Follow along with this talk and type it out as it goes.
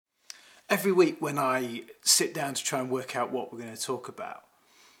every week when I sit down to try and work out what we're going to talk about,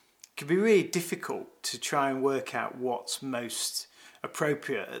 it can be really difficult to try and work out what's most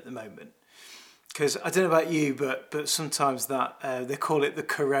appropriate at the moment. Because I don't know about you, but sometimes that they call it the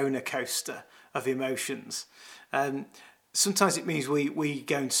corona coaster of emotions. Sometimes it means we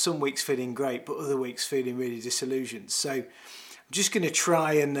go into some weeks feeling great, but other weeks feeling really disillusioned. So I'm just going to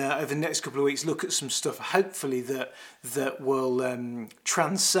try and over the next couple of weeks look at some stuff, hopefully that will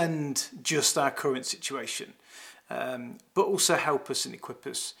transcend just our current situation, but also help us and equip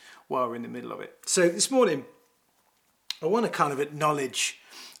us while we're in the middle of it. So this morning, I want to kind of acknowledge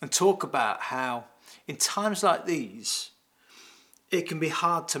and talk about how in times like these, it can be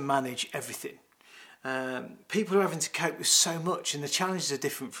hard to manage everything. People are having to cope with so much, and the challenges are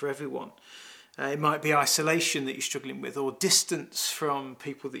different for everyone. It might be isolation that you're struggling with, or distance from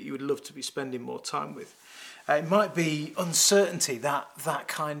people that you would love to be spending more time with. It might be uncertainty, that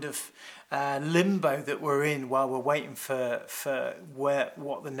kind of limbo that we're in while we're waiting for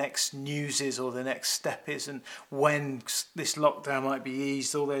what the next news is or the next step is, and when this lockdown might be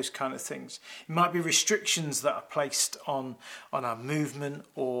eased, all those kind of things. It might be restrictions that are placed on our movement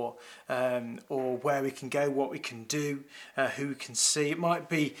or where we can go, what we can do, who we can see. It might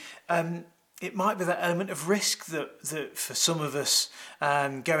be that element of risk that for some of us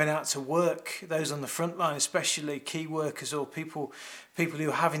going out to work, those on the front line, especially key workers or people who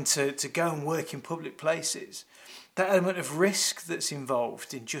are having to go and work in public places, that element of risk that's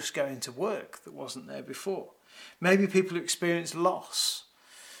involved in just going to work that wasn't there before. Maybe people who experience loss,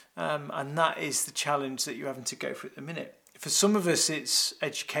 and that is the challenge that you're having to go through at the minute. For some of us, it's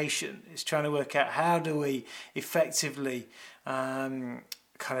education. It's trying to work out how do we effectively kind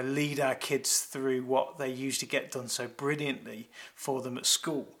of lead our kids through what they usually get done so brilliantly for them at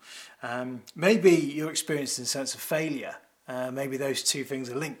school. Maybe you're experiencing a sense of failure. Maybe those two things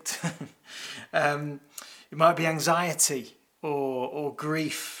are linked. It might be anxiety or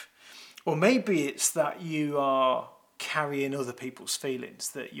grief, or maybe it's that you are carrying other people's feelings,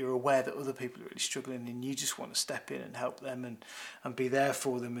 that you're aware that other people are really struggling and you just want to step in and help them and be there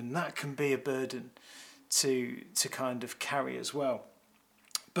for them, and that can be a burden to kind of carry as well.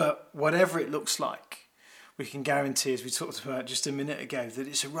 But whatever it looks like, we can guarantee, as we talked about just a minute ago, that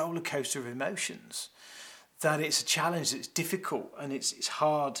it's a roller coaster of emotions, that it's a challenge, that it's difficult, and it's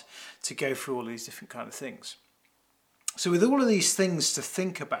hard to go through all these different kind of things. So with all of these things to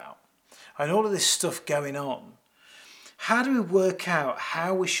think about, and all of this stuff going on, how do we work out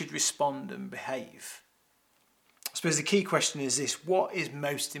how we should respond and behave? I suppose the key question is this: what is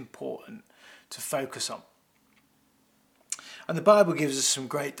most important to focus on? And the Bible gives us some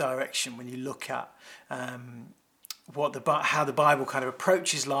great direction when you look at how the Bible kind of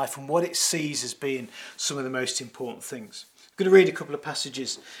approaches life and what it sees as being some of the most important things. I'm going to read a couple of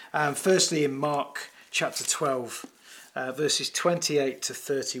passages. Firstly, in Mark chapter 12, verses 28 to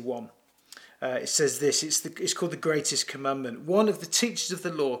 31. It says this, it's called the Greatest Commandment. One of the teachers of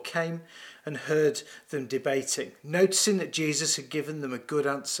the law came and heard them debating. Noticing that Jesus had given them a good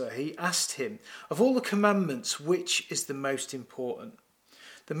answer, he asked him, of all the commandments, which is the most important?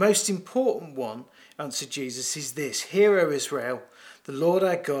 The most important one, answered Jesus, is this: Hear, O Israel, the Lord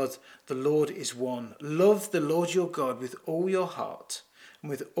our God, the Lord is one. Love the Lord your God with all your heart, and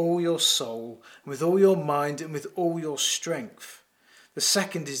with all your soul, and with all your mind, and with all your strength. The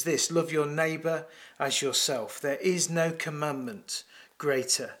second is this: love your neighbour as yourself. There is no commandment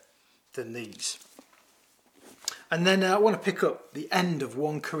greater than these. And then I want to pick up the end of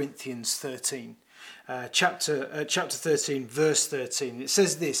 1 Corinthians 13, chapter 13, verse 13. It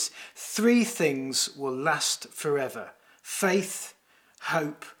says this: 3 things will last forever: faith,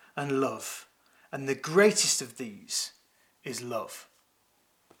 hope, and love. And the greatest of these is love.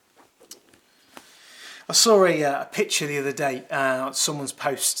 I saw a picture the other day on someone's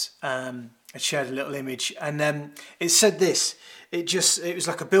post. I shared a little image, and it said this. It was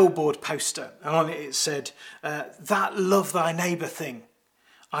like a billboard poster, and on it said, "That love thy neighbour thing,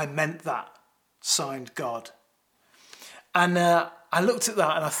 I meant that. Signed God." And I looked at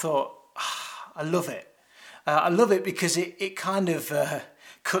that and I thought, I love it. I love it because it kind of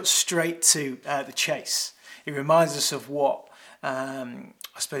cuts straight to the chase. It reminds us of what I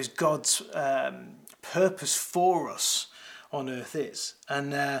suppose God's purpose for us on earth is.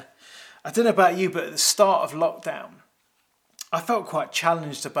 And I don't know about you, but at the start of lockdown, I felt quite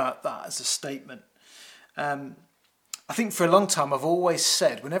challenged about that as a statement. I think for a long time I've always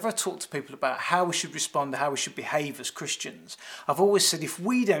said, whenever I talk to people about how we should respond, how we should behave as Christians, I've always said, if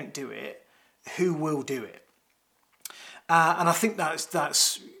we don't do it, who will do it? And I think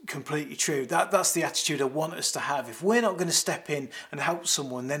that's completely true. That's the attitude I want us to have. If we're not going to step in and help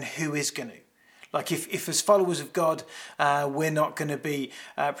someone, then who is going to? Like if as followers of God, we're not going to be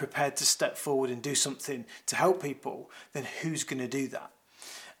prepared to step forward and do something to help people, then who's going to do that?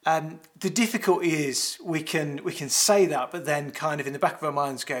 The difficulty is we can say that, but then kind of in the back of our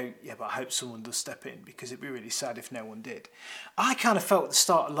minds go, yeah, but I hope someone does step in, because it'd be really sad if no one did. I kind of felt at the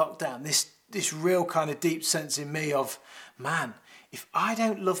start of lockdown this real kind of deep sense in me of, man, if I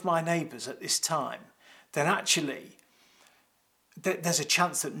don't love my neighbours at this time, then actually there's a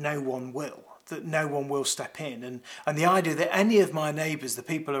chance that no one will step in. And the idea that any of my neighbours, the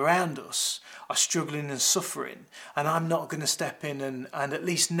people around us, are struggling and suffering, and I'm not going to step in and at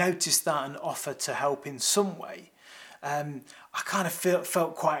least notice that and offer to help in some way, I kind of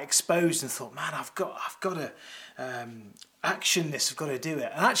felt quite exposed and thought, man, I've got to action this, I've got to do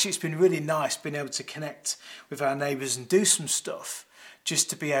it. And actually it's been really nice being able to connect with our neighbours and do some stuff just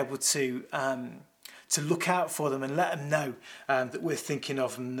to be able to look out for them and let them know that we're thinking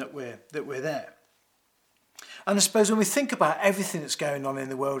of them, that we're there. And I suppose when we think about everything that's going on in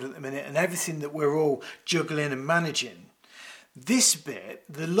the world at the minute and everything that we're all juggling and managing, this bit,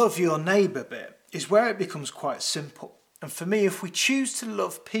 the love your neighbour bit, is where it becomes quite simple. And for me, if we choose to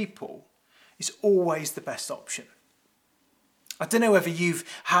love people, it's always the best option. I don't know whether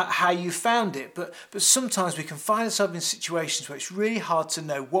how you found it, but sometimes we can find ourselves in situations where it's really hard to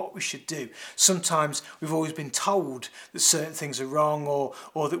know what we should do. Sometimes we've always been told that certain things are wrong,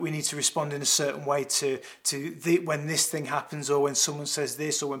 or that we need to respond in a certain way to when this thing happens, or when someone says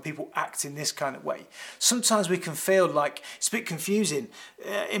this, or when people act in this kind of way. Sometimes we can feel like it's a bit confusing.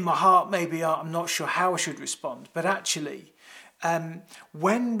 In my heart, maybe I'm not sure how I should respond. But actually,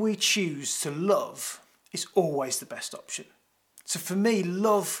 when we choose to love, it's always the best option. So for me,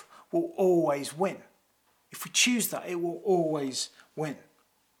 love will always win. If we choose that, it will always win.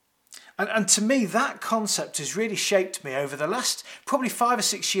 And to me, that concept has really shaped me over the last probably 5 or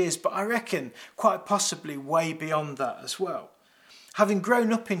 6 years, but I reckon quite possibly way beyond that as well. Having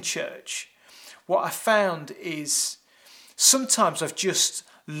grown up in church, what I found is sometimes I've just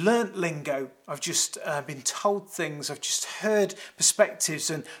learnt lingo, I've just been told things, I've just heard perspectives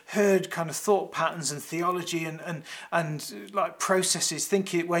and heard kind of thought patterns and theology and like processes,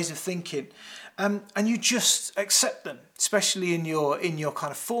 ways of thinking, and you just accept them, especially in your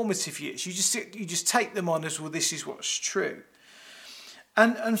kind of formative years. You just take them on as, well, this is what's true.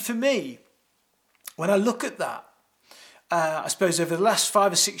 And for me, when I look at that, I suppose over the last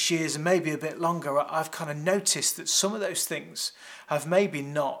 5 or 6 years and maybe a bit longer, I've kind of noticed that some of those things have maybe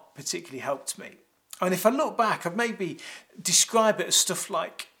not particularly helped me. And if I look back, I'd maybe describe it as stuff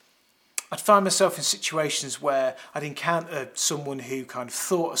like I'd find myself in situations where I'd encounter someone who kind of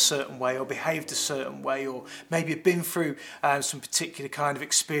thought a certain way or behaved a certain way, or maybe had been through some particular kind of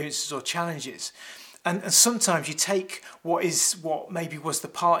experiences or challenges. And sometimes you take what maybe was the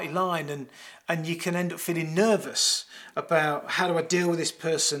party line, and you can end up feeling nervous about, how do I deal with this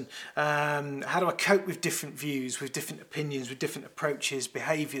person? How do I cope with different views, with different opinions, with different approaches,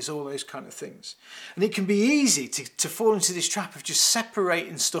 behaviours, all those kind of things. And it can be easy to fall into this trap of just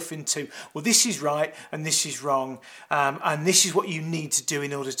separating stuff into, well, this is right and this is wrong, and this is what you need to do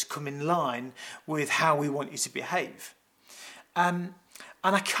in order to come in line with how we want you to behave. And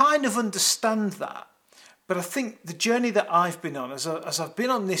I kind of understand that. But I think the journey that I've been on, as I've been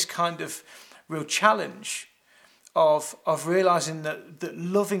on this kind of real challenge of realising that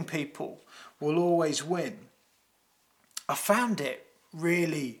loving people will always win, I found it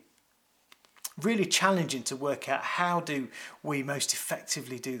really, really challenging to work out how do we most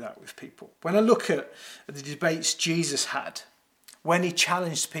effectively do that with people. When I look at the debates Jesus had, when he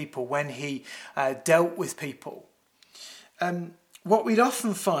challenged people, when he dealt with people, what we'd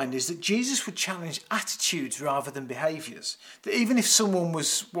often find is that Jesus would challenge attitudes rather than behaviours. That even if someone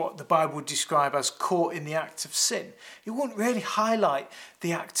was what the Bible would describe as caught in the act of sin, he wouldn't really highlight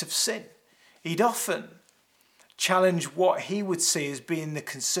the act of sin. He'd often challenge what he would see as being the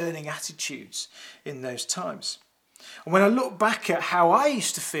concerning attitudes in those times. And when I look back at how I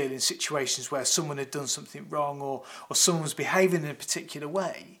used to feel in situations where someone had done something wrong, or someone was behaving in a particular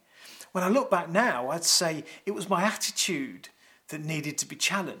way, when I look back now, I'd say it was my attitude that needed to be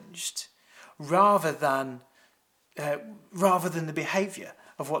challenged, rather than the behaviour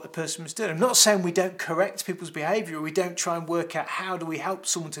of what the person was doing. I'm not saying we don't correct people's behaviour, or we don't try and work out how do we help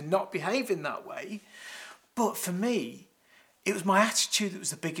someone to not behave in that way, but for me, it was my attitude that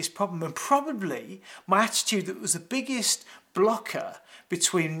was the biggest problem, and probably my attitude that was the biggest blocker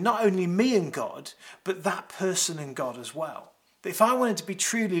between not only me and God, but that person and God as well. That if I wanted to be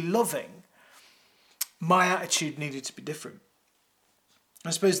truly loving, my attitude needed to be different. I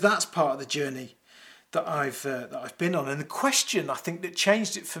suppose that's part of the journey that I've been on. And the question I think that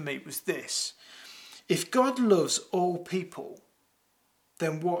changed it for me was this: if God loves all people,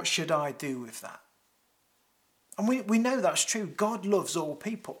 then what should I do with that? And we know that's true. God loves all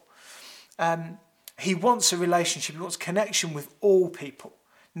people. He wants a relationship. He wants connection with all people,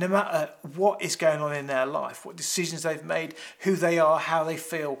 no matter what is going on in their life, what decisions they've made, who they are, how they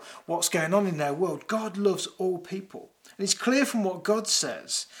feel, what's going on in their world. God loves all people. And it's clear from what God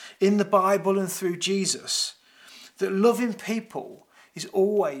says in the Bible and through Jesus that loving people is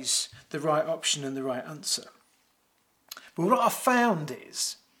always the right option and the right answer. But what I've found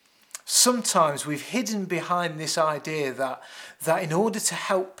is sometimes we've hidden behind this idea that in order to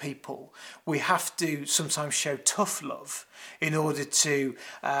help people, we have to sometimes show tough love in order to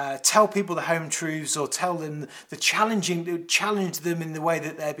tell people the home truths or tell them challenge them in the way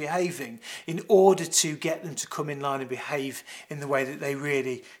that they're behaving in order to get them to come in line and behave in the way that they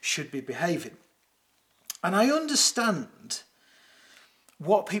really should be behaving. And I understand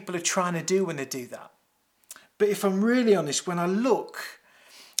what people are trying to do when they do that. But if I'm really honest, when I look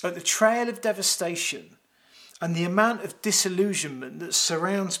at the trail of devastation and the amount of disillusionment that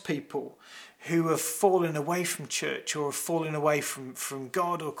surrounds people who have fallen away from church or have fallen away from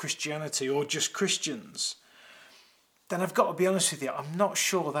God or Christianity or just Christians, then I've got to be honest with you, I'm not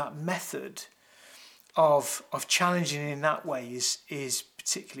sure that method of challenging in that way is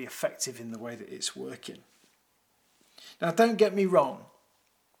particularly effective in the way that it's working. Now, don't get me wrong.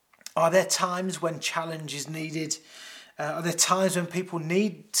 Are there times when challenge is needed? Are there times when people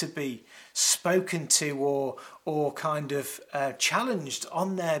need to be spoken to or kind of challenged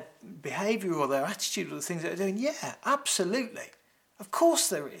on their behaviour or their attitude or the things that they're doing? Yeah, absolutely. Of course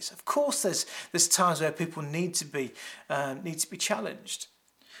there is. Of course there's times where people need to be challenged.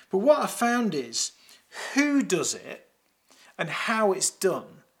 But what I found is who does it and how it's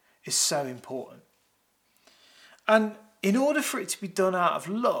done is so important. And in order for it to be done out of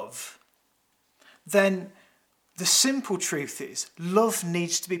love, then the simple truth is love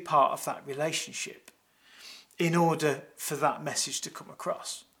needs to be part of that relationship in order for that message to come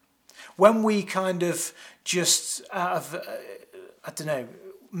across. When we kind of just out of, I don't know,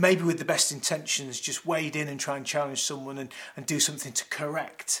 maybe with the best intentions, just wade in and try and challenge someone and do something to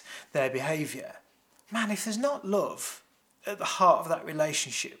correct their behaviour. Man, if there's not love at the heart of that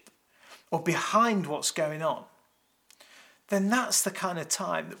relationship or behind what's going on, then that's the kind of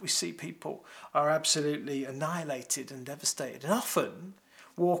time that we see people are absolutely annihilated and devastated and often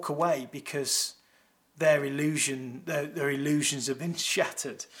walk away because their illusions have been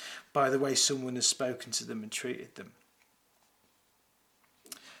shattered by the way someone has spoken to them and treated them.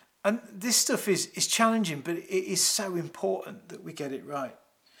 And this stuff is challenging, but it is so important that we get it right.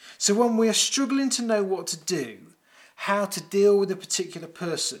 So when we are struggling to know what to do, how to deal with a particular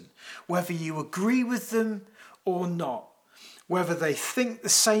person, whether you agree with them or not, whether they think the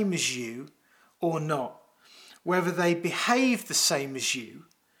same as you or not, whether they behave the same as you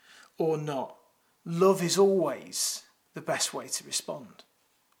or not, love is always the best way to respond.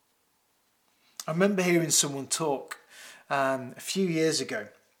 I remember hearing someone talk a few years ago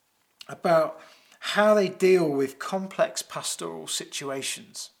about how they deal with complex pastoral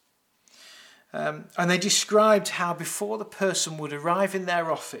situations. And they described how before the person would arrive in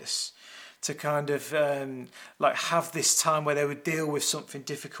their office to kind of have this time where they would deal with something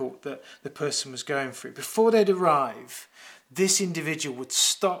difficult that the person was going through. Before they'd arrive, this individual would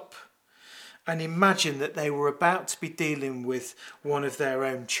stop and imagine that they were about to be dealing with one of their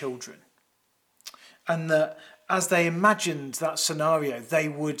own children. And that as they imagined that scenario, they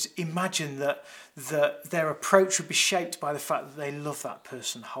would imagine that their approach would be shaped by the fact that they love that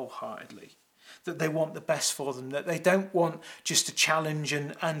person wholeheartedly, that they want the best for them, that they don't want just to challenge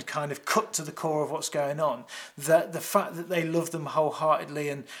and kind of cut to the core of what's going on, that the fact that they love them wholeheartedly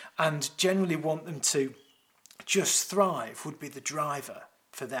and generally want them to just thrive would be the driver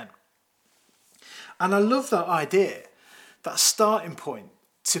for them. And I love that idea, that starting point,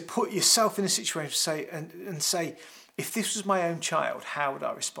 to put yourself in a situation and say, if this was my own child, how would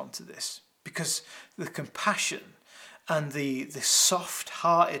I respond to this? Because the compassion and the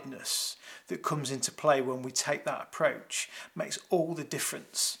soft-heartedness that comes into play when we take that approach makes all the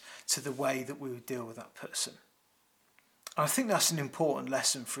difference to the way that we would deal with that person. I think that's an important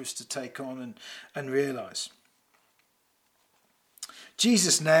lesson for us to take on and realise.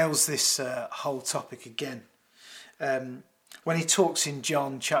 Jesus nails this whole topic again. When he talks in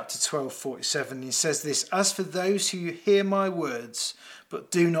John chapter 12:47, he says this: "As for those who hear my words but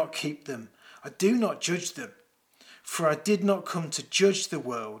do not keep them, I do not judge them, for I did not come to judge the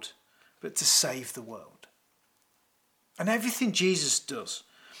world, but to save the world." And everything Jesus does,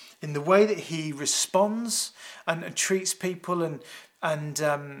 in the way that he responds and treats people and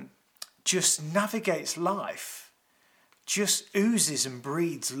just navigates life, just oozes and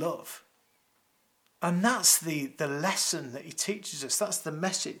breathes love. And that's the lesson that he teaches us. That's the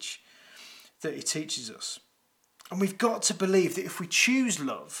message that he teaches us. And we've got to believe that if we choose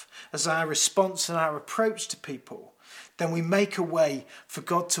love as our response and our approach to people, then we make a way for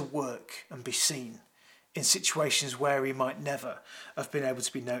God to work and be seen in situations where he might never have been able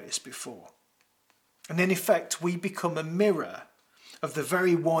to be noticed before. And in effect, we become a mirror of the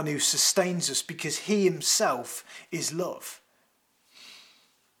very one who sustains us, because he himself is love.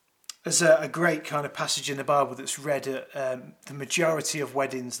 There's a great kind of passage in the Bible that's read at the majority of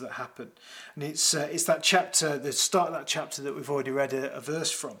weddings that happen. And it's that chapter, the start of that chapter that we've already read a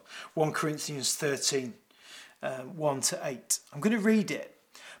verse from, 1 Corinthians 13, 1 to 8. I'm going to read it,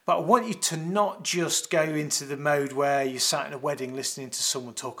 but I want you to not just go into the mode where you sat in a wedding listening to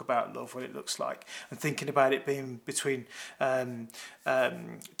someone talk about love, what it looks like, and thinking about it being between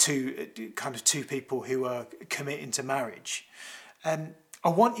two people who are committing to marriage. I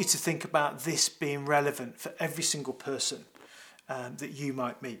want you to think about this being relevant for every single person that you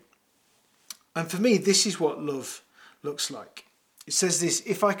might meet. And for me, this is what love looks like. It says this: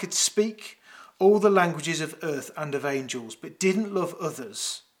 if I could speak all the languages of earth and of angels, but didn't love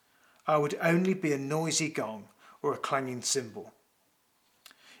others, I would only be a noisy gong or a clanging cymbal.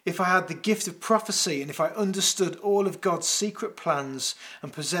 If I had the gift of prophecy, and if I understood all of God's secret plans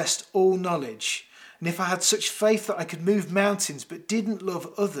and possessed all knowledge, and if I had such faith that I could move mountains but didn't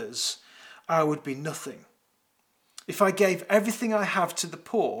love others, I would be nothing. If I gave everything I have to the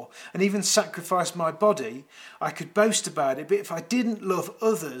poor and even sacrificed my body, I could boast about it, but if I didn't love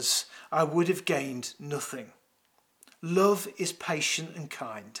others, I would have gained nothing. Love is patient and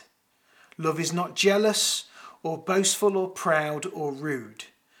kind. Love is not jealous or boastful or proud or rude.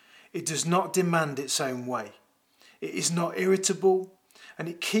 It does not demand its own way. It is not irritable, and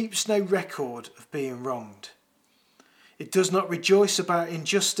it keeps no record of being wronged. It does not rejoice about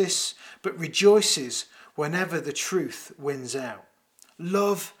injustice, but rejoices whenever the truth wins out.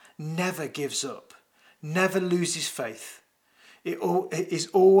 Love never gives up, never loses faith. It is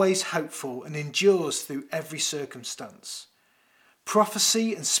always hopeful and endures through every circumstance.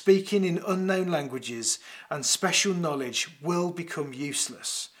 Prophecy and speaking in unknown languages and special knowledge will become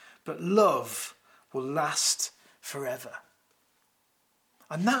useless, but love will last forever.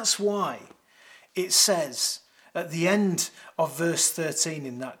 And that's why it says at the end of verse 13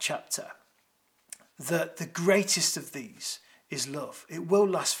 in that chapter that the greatest of these is love. It will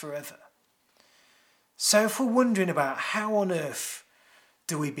last forever. So if we're wondering about how on earth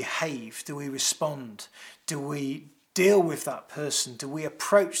do we behave, do we respond, do we deal with that person, do we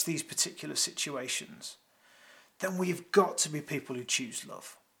approach these particular situations, then we've got to be people who choose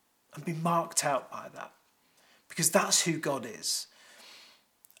love and be marked out by that, because that's who God is.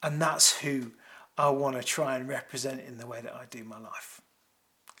 And that's who I want to try and represent in the way that I do my life.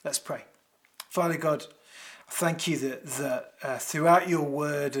 Let's pray. Father God, I thank you that throughout your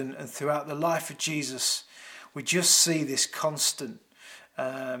word and throughout the life of Jesus, we just see this constant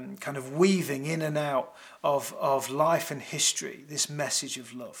kind of weaving in and out of life and history, this message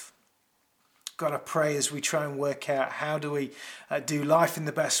of love. God, I pray as we try and work out how do we do life in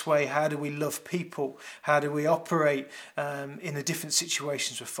the best way, how do we love people, how do we operate in the different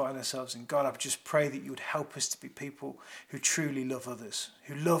situations we find ourselves in. God, I just pray that you would help us to be people who truly love others,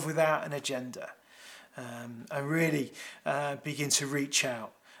 who love without an agenda, and really begin to reach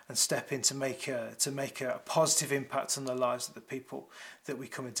out and step in to make a positive impact on the lives of the people that we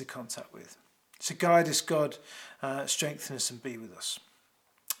come into contact with. So guide us, God, strengthen us and be with us.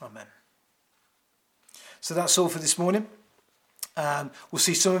 Amen. So that's all for this morning. We'll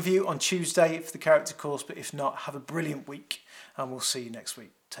see some of you on Tuesday for the character course, but if not, have a brilliant week and we'll see you next week.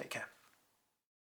 Take care.